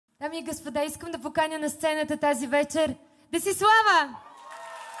Дами и господа, искам да поканя на сцената тази вечер Десислава!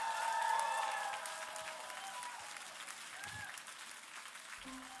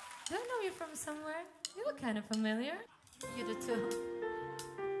 Do I know you from somewhere? You look kind of familiar. You do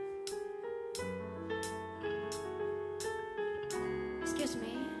too. Excuse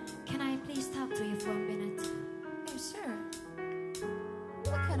me, can I please talk to you for a minute? Yeah, sure.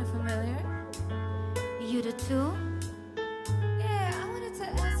 You look kind of familiar. You do too? Yeah, I wanted to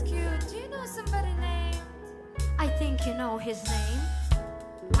ask you, do you know somebody named... I think you know his name.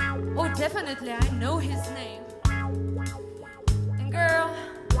 Oh, definitely, I know his name. And girl,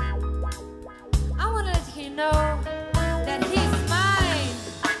 I want to let you know that he's mine.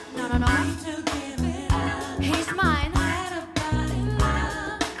 No, no, no. He's mine.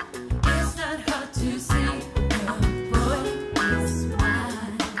 It's not hard to see. The boy is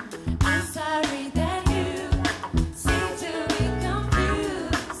mine. I'm sorry that you seem to be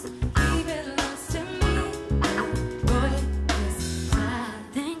confused. He belongs to me. The boy is mine.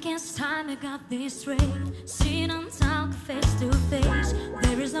 Think it's time to get this straight. Sit and talk face to face.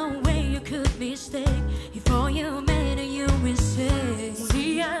 There is no way you could mistake. If all you made a you mistake.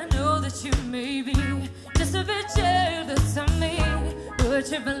 See, I know that you may be just a bit jealous of me, but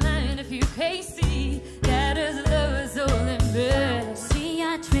you're blind if you can't see that his love is all in bed. See,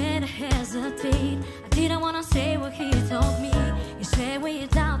 I tried to hesitate. I didn't wanna say what he told me. You said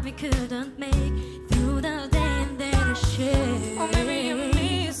without me couldn't make through the day and then a shade. Or maybe you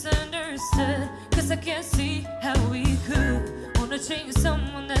misunderstood, 'cause I can't see how we could wanna change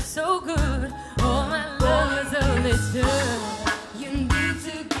someone that's so good. All my love is all it took. You need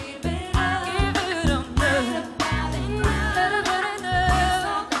to give it up. Give it up now. Let everybody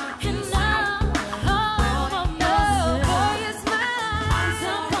know. Boy is mine.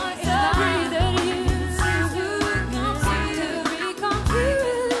 Sorry that you seem to be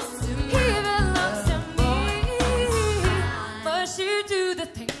confused. He belongs to me. But you do the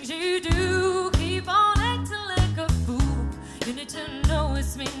things you do. Keep on acting like a fool. You need to know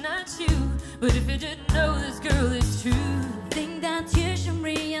it's me, not you. But if you didn't know, this girl is true. Think that you should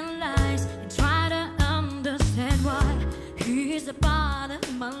realize and try to understand why he is a part of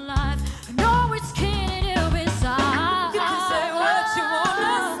my life. I know it's killing you inside. You can say what you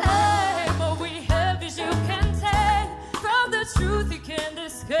wanna say, but we have is you can take. From the truth you can't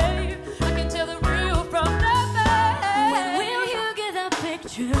escape. I can tell the real from the fake. When will you get the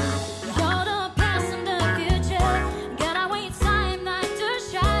picture? You're the past and the future. Gotta wait time night to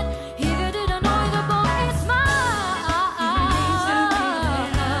shine. If you didn't know, the boy is mine.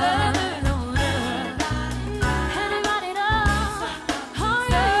 Anybody knows? Oh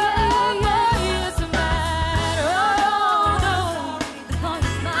yeah, yeah. It's a matter. Oh no, The boy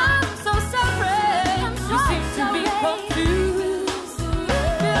is mine. I'm so sorry. I'm You so seem to be sorry. confused.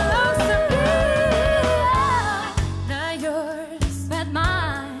 Belongs to me. Not yours, But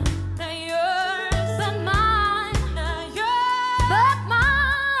mine, not yours, but mine, not yours. but mine.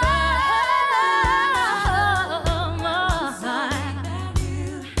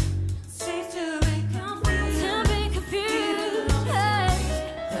 Seem to be confused. To be confused. Hey.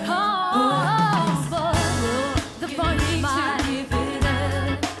 Oh, boy, the boy is mine. Give it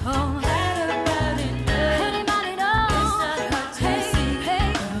up. Oh, Had about enough. anybody knows? It's not hard to Hey, see. hey,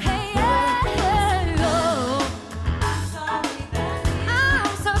 hey, yeah, oh.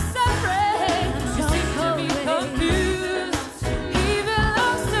 I'm so sorry. You seem to be confused. He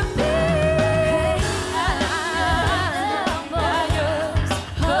belongs to me. Not yours,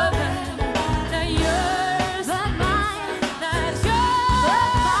 but mine. Not yours, But mine, not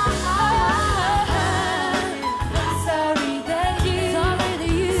yours. Sorry that you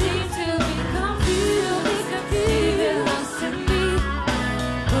seem to be confused. He belongs to me.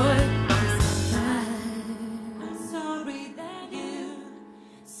 Boy, it's mine. I'm sorry that you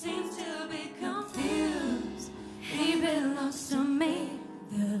seem to be confused. He belongs to me.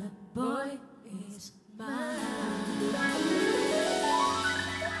 The boy is mine.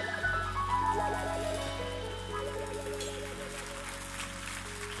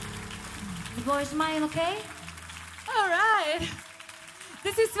 the boy is mine, okay? All right.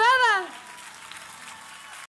 This is Slava.